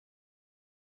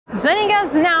Joining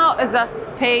us now is a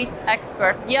space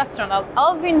expert, the astronaut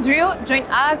Alvin Drew, joined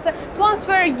us to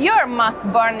answer your most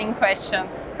burning question.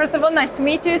 First of all, nice to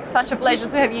meet you. It's such a pleasure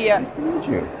to have you here. Nice to meet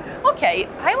you. Okay,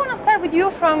 I want to start with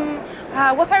you from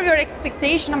what are your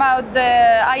expectations about the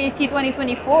IAC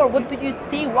 2024? What do you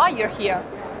see? Why you're here?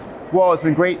 Well, it's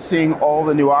been great seeing all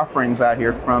the new offerings out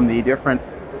here from the different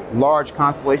large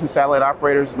constellation satellite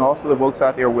operators and also the folks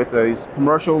out there with these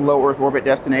commercial low Earth orbit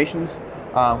destinations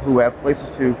who have places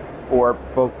for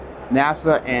both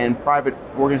NASA and private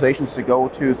organizations to go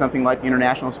to something like the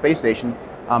International Space Station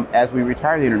as we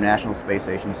retire the International Space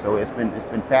Station. So it's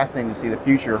been fascinating to see the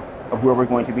future of where we're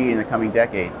going to be in the coming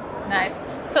decade. Nice.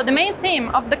 So the main theme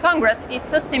of the Congress is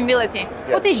sustainability. Yes.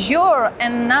 What is your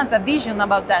and NASA vision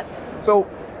about that? So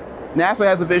NASA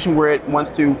has a vision where it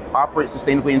wants to operate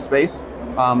sustainably in space.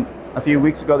 A few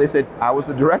weeks ago, they said I was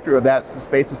the director of that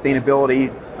space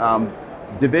sustainability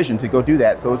division to go do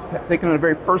that. So it's taken on a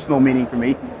very personal meaning for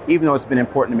me, even though it's been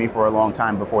important to me for a long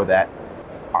time before that.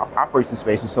 Operates in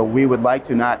space, and so we would like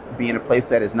to not be in a place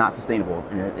that is not sustainable.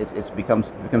 And it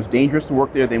becomes dangerous to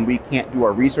work there. Then we can't do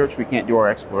our research, we can't do our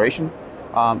exploration.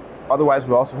 Otherwise,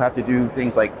 we also have to do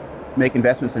things like make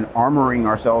investments in armoring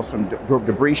ourselves from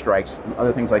debris strikes and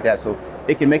other things like that. So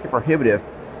it can make it prohibitive.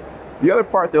 The other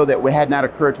part, though, that had not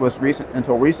occurred to us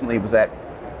until recently was that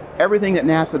everything that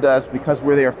NASA does, because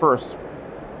we're there first,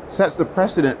 sets the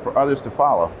precedent for others to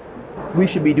follow. We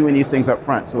should be doing these things up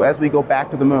front. So as we go back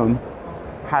to the moon,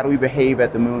 how do we behave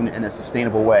at the moon in a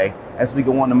sustainable way? As we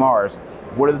go on to Mars,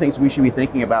 what are the things we should be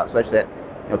thinking about such that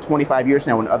 25 years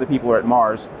now when other people are at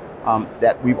Mars,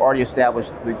 that we've already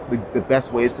established the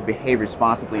best ways to behave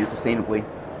responsibly and sustainably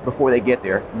before they get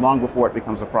there, long before it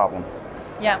becomes a problem.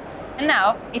 Yeah, and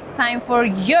now it's time for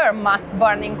your most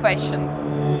burning question.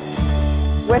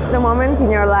 What's the moment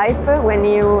in your life when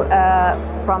you,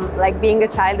 from like being a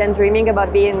child and dreaming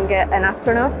about being an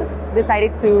astronaut,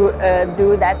 decided to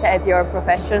do that as your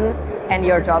profession and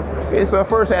your job? Okay, so I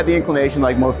first had the inclination,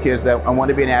 like most kids, that I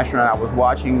wanted to be an astronaut. I was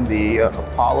watching the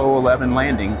Apollo 11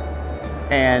 landing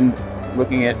and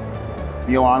looking at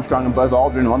Neil Armstrong and Buzz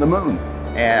Aldrin on the moon.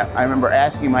 And I remember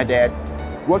asking my dad,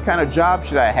 what kind of job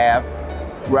should I have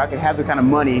where I could have the kind of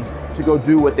money to go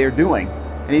do what they're doing?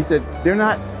 And he said, they're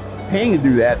not paying to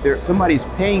do that. Somebody's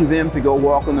paying them to go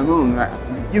walk on the moon.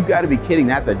 You've got to be kidding,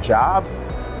 that's a job?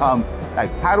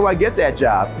 Like, how do I get that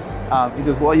job? He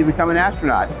says, well, you become an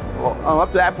astronaut. Well,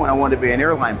 up to that point, I wanted to be an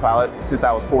airline pilot since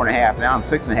I was 4.5. Now I'm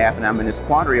 6.5, and I'm in this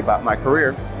quandary about my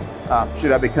career.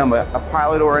 Should I become a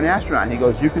pilot or an astronaut? And he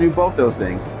goes, you can do both those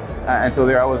things. And so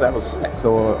there I was 6.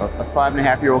 So a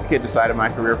 5.5-year-old kid decided my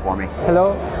career for me.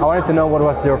 Hello, I wanted to know what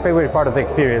was your favorite part of the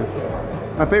experience?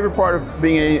 My favorite part of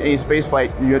being in a space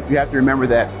flight, you have to remember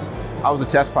that I was a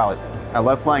test pilot. I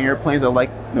love flying airplanes. I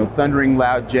like thundering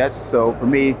loud jets. So for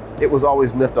me, it was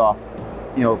always liftoff.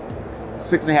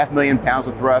 6.5 million pounds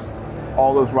of thrust,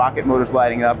 all those rocket motors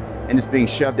lighting up, and just being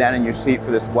shoved down in your seat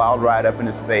for this wild ride up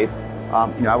into space.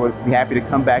 I would be happy to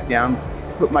come back down,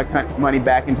 put my money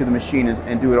back into the machine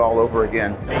and do it all over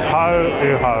again. How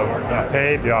you have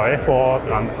paid your effort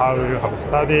and how you have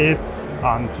studied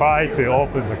and tried to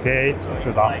open the gate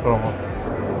to the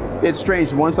astronaut. It's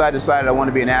strange. Once I decided I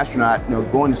wanted to be an astronaut,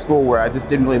 going to school where I just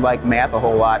didn't really like math a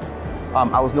whole lot,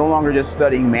 I was no longer just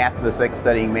studying math for the sake of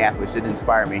studying math, which didn't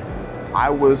inspire me.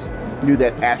 I knew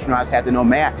that astronauts had to know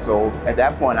math, so at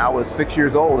that point I was 6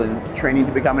 years old and training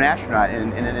to become an astronaut,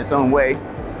 and in its own way,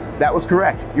 that was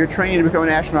correct. Your training to become an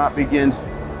astronaut begins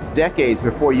decades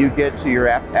before you get to your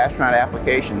astronaut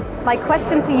application. My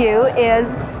question to you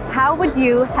is, how would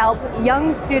you help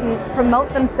young students promote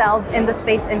themselves in the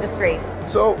space industry?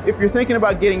 So if you're thinking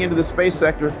about getting into the space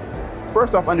sector,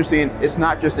 first off, understand it's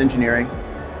not just engineering,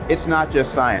 it's not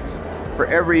just science. For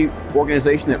every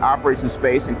organization that operates in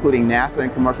space, including NASA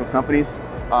and commercial companies,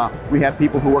 we have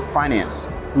people who work finance,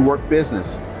 who work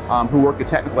business, who work the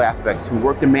technical aspects, who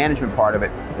work the management part of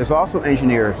it. There's also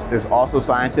engineers, there's also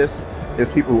scientists,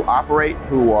 there's people who operate,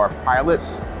 who are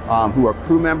pilots, who are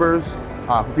crew members,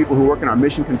 people who work in our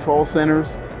mission control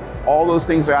centers. All those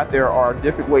things are out there are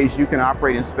different ways you can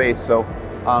operate in space. So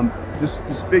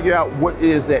just figure out what it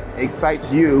is that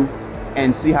excites you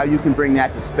and see how you can bring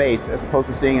that to space, as opposed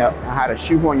to seeing how to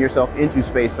shoehorn yourself into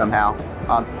space somehow.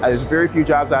 There's very few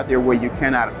jobs out there where you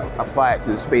cannot apply it to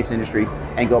the space industry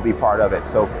and go be part of it.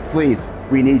 So please,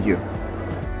 we need you.